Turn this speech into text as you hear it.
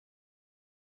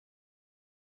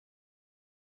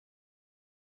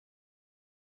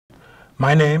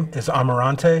My name is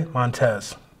Amarante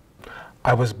Montez.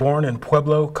 I was born in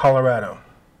Pueblo, Colorado.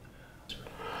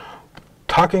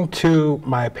 Talking to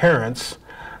my parents,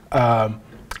 on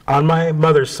my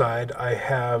mother's side, I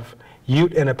have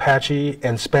Ute and Apache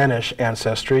and Spanish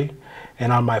ancestry,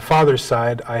 and on my father's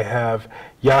side, I have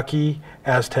Yaqui,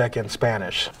 Aztec, and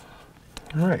Spanish.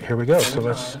 All right, here we go. So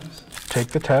let's take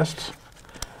the tests.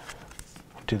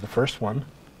 Do the first one.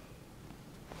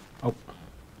 Oh.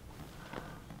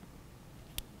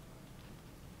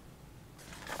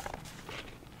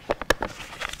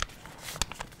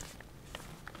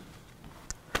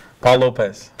 Paul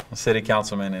Lopez, a city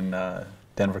councilman in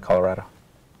Denver, Colorado.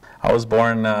 I was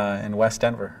born in West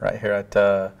Denver, right here at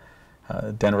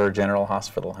Denver General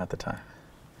Hospital at the time,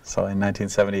 so in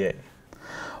 1978.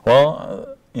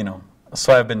 Well, you know,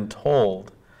 so I've been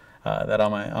told that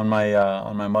on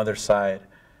my mother's side,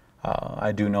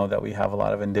 I do know that we have a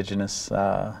lot of indigenous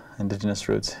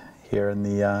roots here in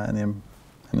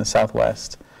the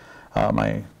Southwest.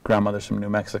 My grandmother's from New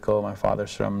Mexico. My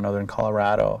father's from northern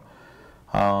Colorado.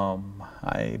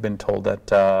 I've been told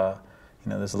that you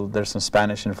know, there's some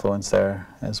Spanish influence there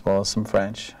as well as some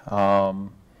French. You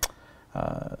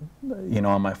know,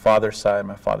 on my father's side,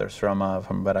 my father's from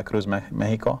Veracruz,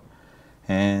 Mexico,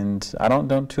 and I don't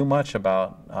know too much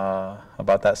about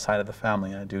that side of the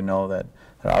family. I do know that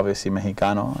they're obviously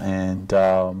Mexicano, and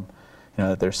you know,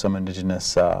 that there's some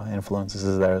indigenous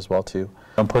influences there as well too.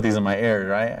 Don't put these in my ear,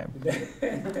 right?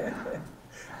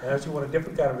 Unless you want a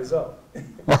different kind of result.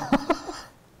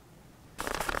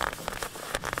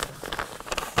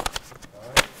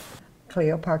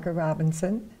 Cleo Parker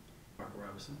Robinson.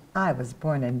 I was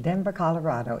born in Denver,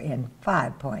 Colorado in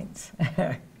 5 Points.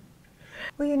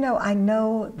 Well, you know, I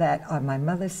know that on my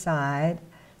mother's side,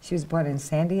 she was born in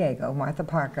San Diego, Martha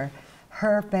Parker.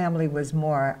 Her family was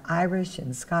more Irish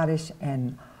and Scottish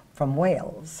and from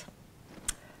Wales,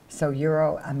 so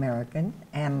Euro-American.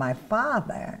 And my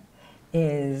father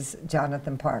is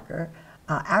Jonathan Parker,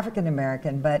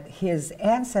 African-American, but his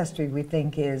ancestry, we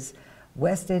think, is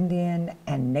West Indian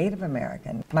and Native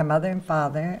American. My mother and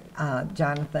father,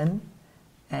 Jonathan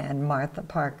and Martha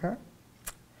Parker,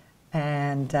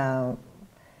 and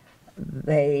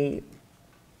they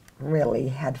really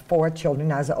had 4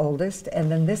 children. I was the oldest. And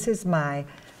then this is my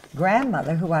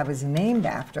grandmother, who I was named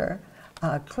after,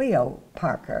 Cleo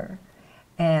Parker.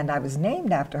 And I was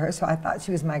named after her, so I thought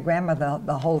she was my grandmother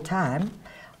the whole time.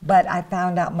 But I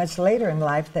found out much later in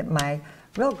life that my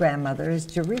real grandmother is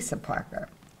Jerisa Parker.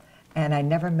 And I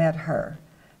never met her.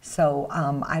 So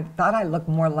I thought I looked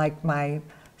more like my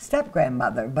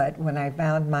step-grandmother, but when I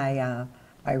found my,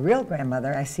 my real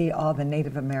grandmother, I see all the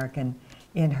Native American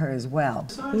in her as well.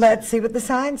 Let's see what the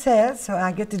sign says, so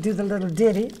I get to do the little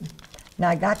ditty. Now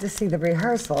I got to see the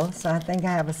rehearsal, so I think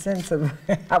I have a sense of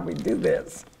how we do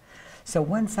this. So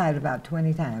one side about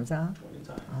 20 times, huh? 20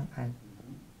 times. Okay.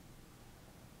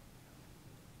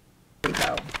 There you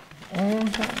go.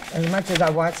 As much as I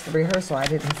watched the rehearsal, I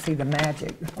didn't see the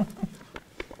magic.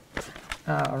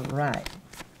 All right.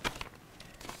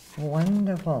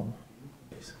 Wonderful.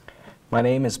 My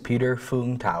name is Peter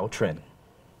Phuong Tao Trinh.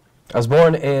 I was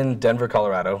born in Denver,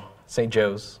 Colorado, St.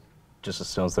 Joe's, just a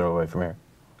stone's throw away from here.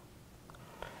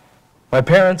 My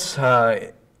parents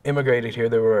immigrated here.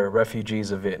 They were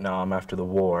refugees of Vietnam after the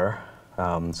war,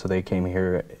 so they came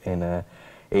here in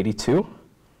 '82.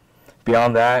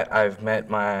 Beyond that, I've met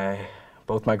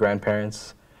both my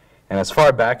grandparents, and as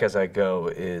far back as I go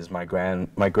is my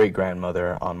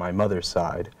great-grandmother on my mother's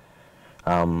side.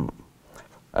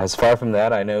 As far from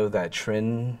that, I know that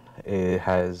Trinh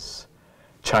has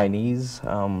Chinese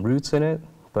roots in it,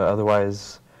 but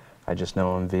otherwise, I just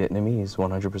know I'm Vietnamese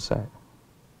 100%.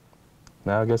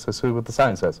 Now I guess let's see what the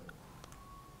sign says.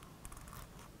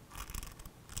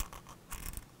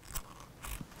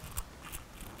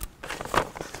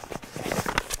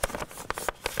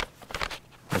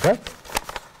 Okay.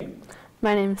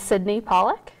 My name is Sydney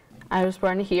Pollock. I was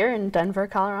born here in Denver,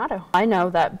 Colorado. I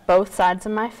know that both sides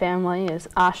of my family is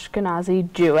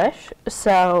Ashkenazi Jewish,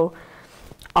 so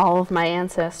all of my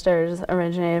ancestors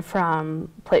originated from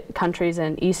countries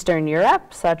in Eastern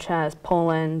Europe, such as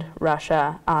Poland,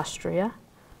 Russia, Austria.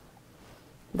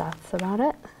 That's about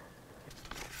it.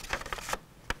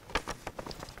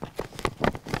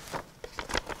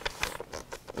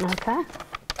 Okay.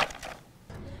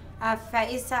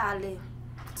 Faisa Ali,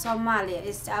 Somalia,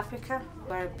 East Africa.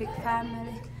 We're a big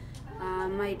family.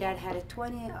 My dad had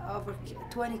over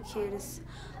 20 kids.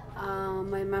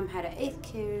 My mom had 8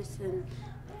 kids, and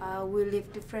we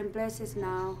live different places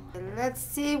now. Let's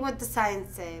see what the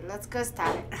signs say. Let's go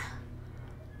start it.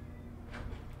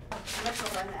 Let's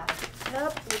go right now.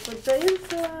 Yep, we put the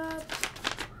insert.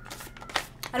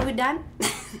 Are we done?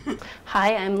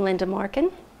 Hi, I'm Linda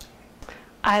Morgan.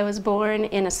 I was born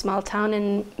in a small town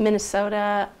in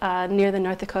Minnesota near the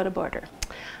North Dakota border.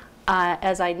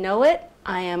 As I know it,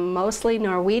 I am mostly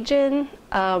Norwegian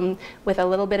with a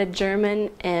little bit of German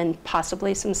and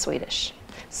possibly some Swedish.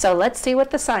 So let's see what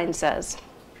the sign says.